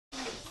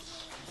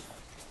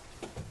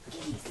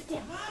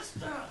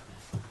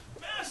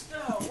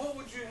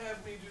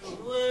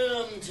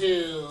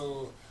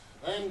until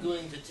I'm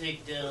going to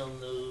take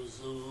down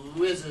those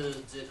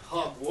wizards at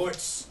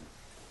Hogwarts.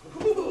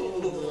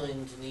 I'm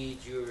going to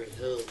need your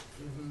help.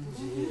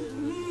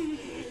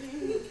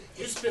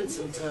 You spent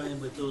some time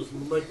with those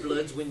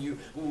mudbloods when you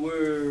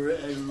were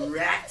a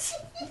rat.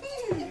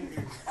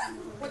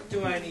 What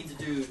do I need to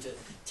do to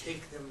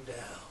take them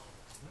down?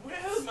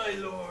 Well, my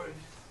lord,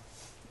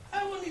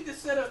 I will need to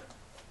set up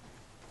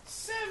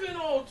 7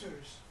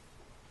 altars.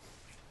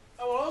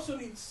 I will also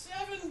need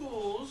 7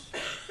 bulls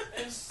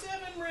and 7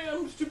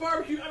 rams to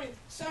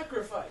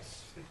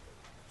sacrifice.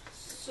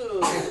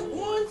 So,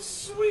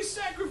 Once we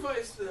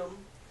sacrifice them,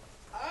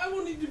 I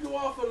will need to go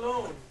off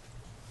alone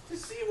to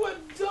see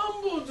what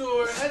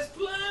Dumbledore has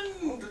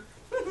planned.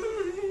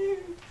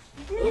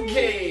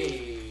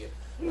 okay,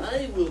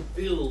 I will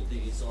build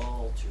these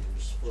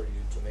altars for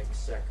you to make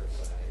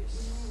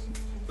sacrifice.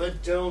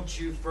 But don't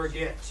you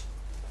forget,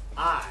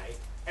 I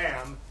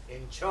am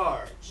in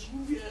charge.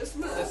 Yes,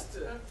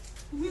 master.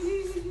 I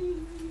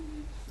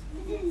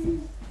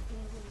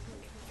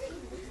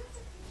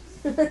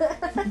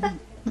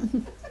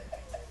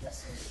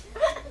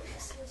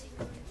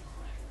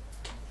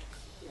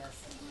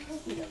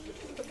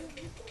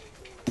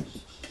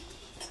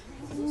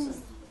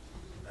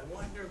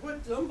wonder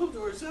what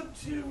Dumbledore's up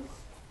to.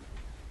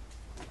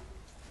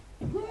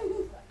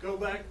 Go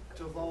back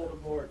to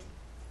Voldemort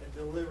and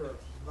deliver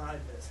my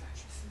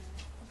message.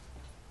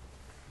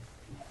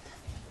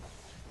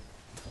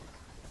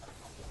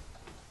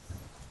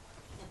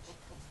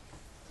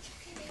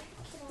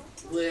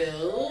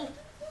 Well,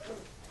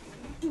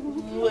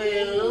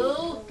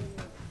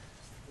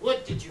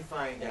 what did you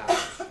find out?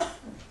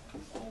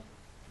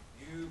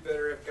 You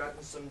better have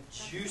gotten some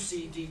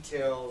juicy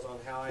details on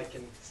how I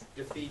can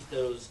defeat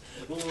those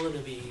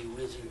wannabe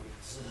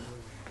wizards.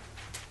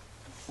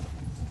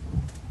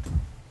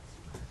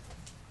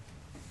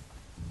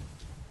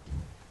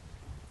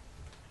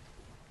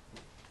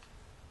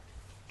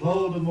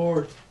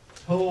 Voldemort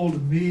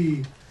told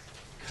me,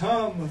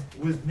 come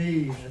with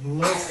me and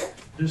let's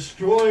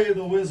destroy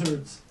the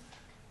wizards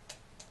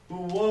who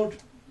won't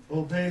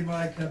obey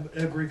my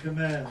every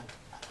command.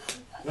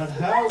 But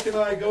how can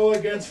I go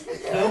against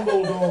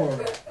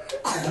Dumbledore?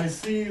 I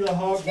see the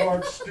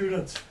Hogwarts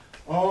students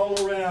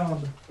all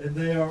around, and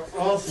they are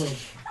awesome.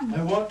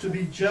 I want to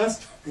be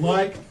just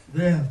like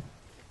them.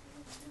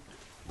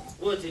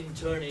 What in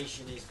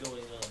tarnation is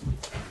going on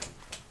with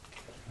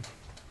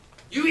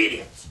you? You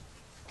idiot!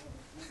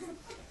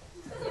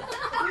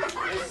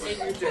 I sent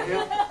you to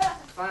help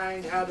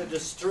find how to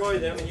destroy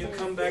them, and you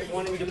come back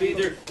wanting to be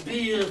their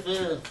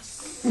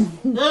BFFs.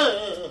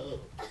 Oh.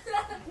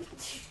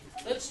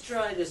 Let's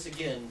try this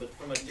again, but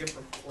from a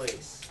different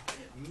place.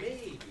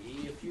 Maybe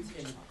if you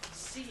can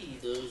see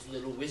those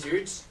little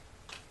wizards,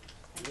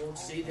 you won't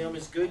see them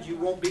as good, you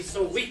won't be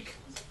so weak.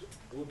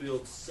 We'll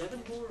build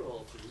 7 more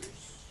altars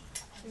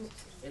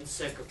and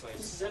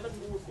sacrifice 7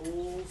 more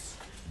bulls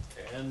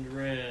and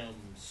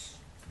rams.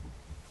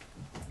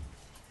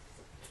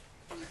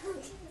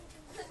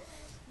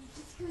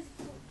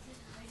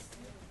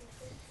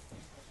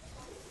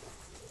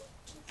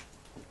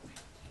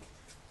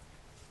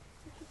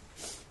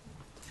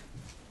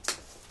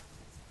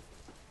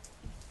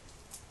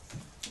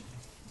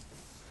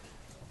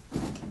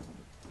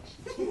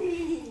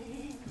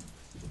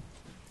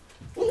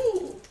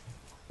 Go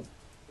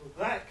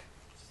back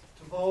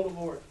to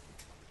Voldemort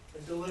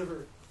and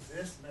deliver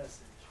this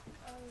message.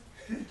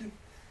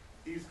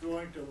 He's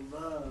going to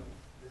love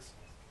this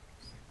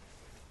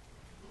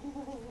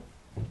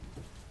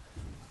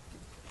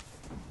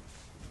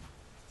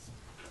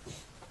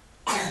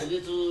The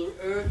little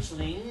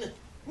urchling.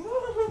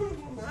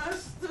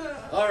 Master.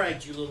 All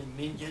right, you little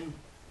minion.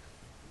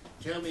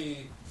 Tell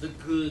me the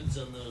goods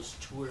on those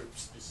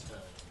twerps this time.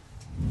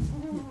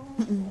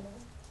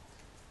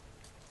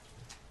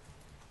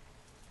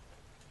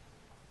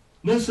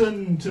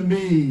 Listen to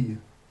me,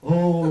 O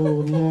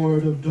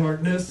Lord of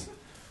Darkness.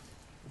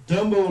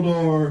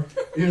 Dumbledore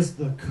is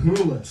the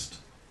coolest.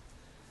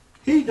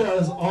 He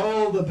does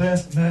all the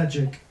best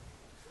magic.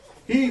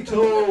 He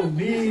told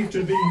me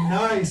to be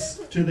nice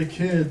to the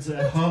kids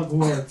at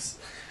Hogwarts,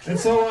 and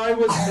so I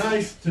was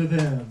nice to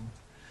them.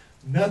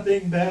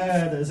 Nothing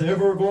bad is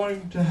ever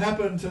going to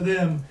happen to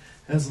them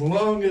as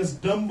long as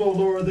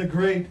Dumbledore the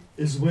Great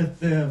is with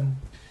them.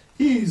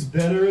 He's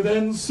better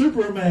than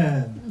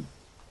Superman.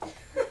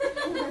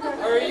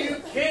 Are you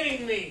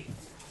kidding me?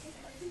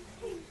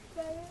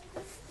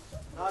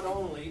 Not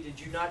only did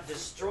you not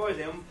destroy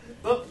them,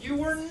 but you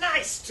were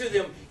nice to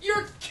them.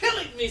 You're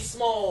killing me,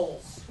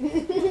 Smalls.